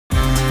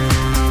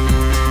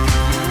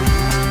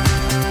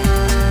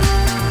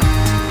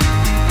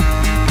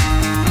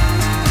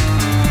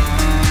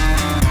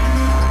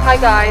Hi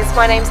guys,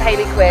 my name's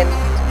Hayley Quinn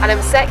and I'm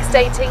a sex,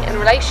 dating and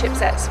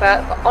relationships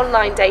expert for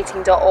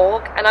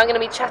onlinedating.org, and I'm going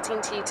to be chatting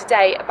to you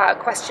today about a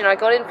question I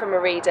got in from a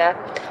reader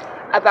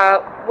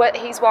about what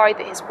he's worried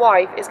that his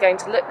wife is going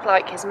to look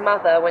like his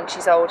mother when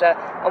she's older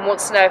and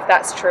wants to know if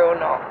that's true or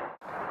not.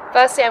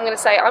 Firstly, I'm going to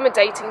say I'm a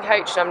dating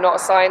coach and I'm not a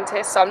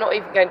scientist, so I'm not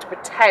even going to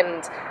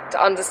pretend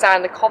to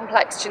understand the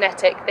complex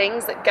genetic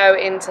things that go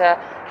into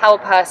how a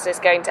person is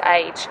going to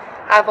age.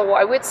 However,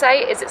 what I would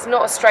say is it's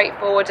not as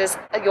straightforward as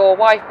your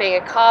wife being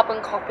a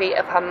carbon copy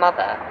of her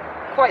mother.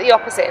 Quite the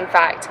opposite, in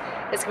fact.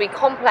 There's going to be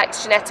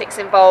complex genetics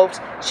involved.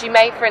 She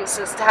may, for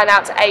instance, turn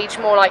out to age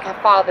more like her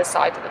father's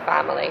side of the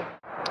family.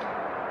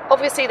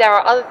 Obviously, there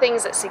are other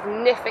things that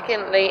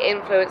significantly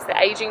influence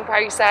the aging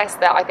process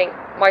that I think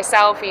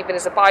myself, even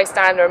as a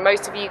bystander, and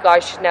most of you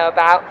guys should know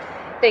about.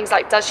 Things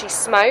like, does she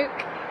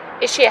smoke?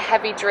 Is she a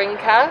heavy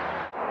drinker?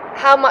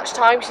 How much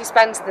time she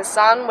spends in the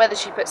sun, whether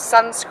she puts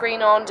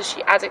sunscreen on, does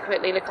she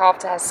adequately look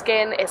after her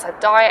skin, is her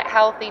diet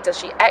healthy, does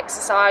she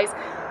exercise?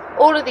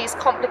 All of these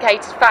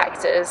complicated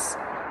factors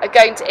are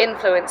going to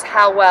influence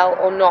how well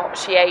or not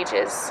she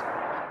ages.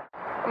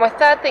 And my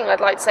third thing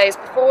I'd like to say is,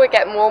 before we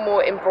get more and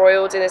more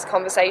embroiled in this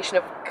conversation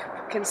of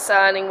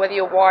concerning whether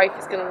your wife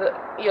is going to look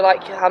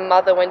like her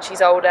mother when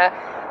she's older,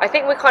 I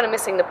think we're kind of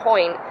missing the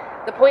point.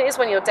 The point is,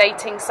 when you're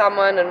dating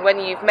someone and when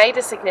you've made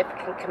a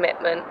significant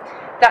commitment,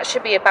 that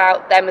should be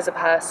about them as a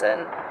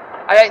person.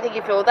 I don't think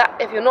if you're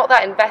not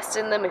that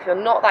invested in them, if you're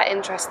not that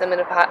interested in them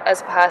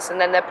as a person,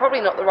 then they're probably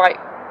not the right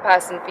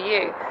person for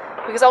you,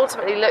 because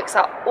ultimately looks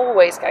are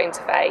always going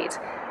to fade.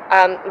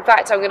 In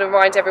fact, I'm going to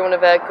remind everyone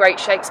of a great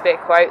Shakespeare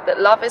quote, that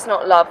love is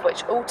not love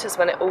which alters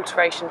when it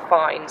alteration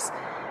finds.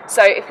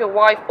 So if your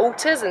wife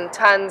alters and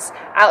turns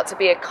out to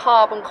be a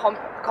carbon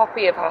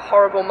copy of her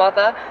horrible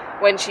mother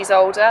when she's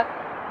older,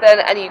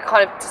 and you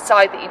kind of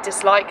decide that you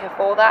dislike her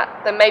for that,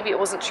 then maybe it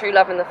wasn't true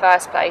love in the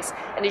first place,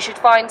 and you should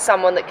find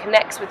someone that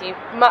connects with you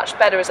much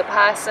better as a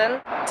person,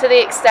 to the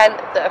extent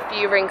that a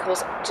few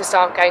wrinkles just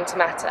aren't going to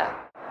matter.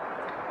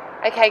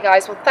 Okay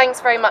guys, well, thanks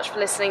very much for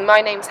listening.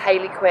 My name's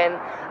Hayley Quinn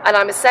and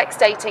I'm a sex,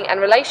 dating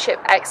and relationship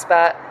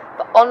expert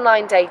for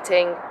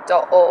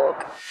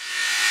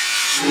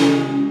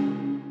onlinedating.org.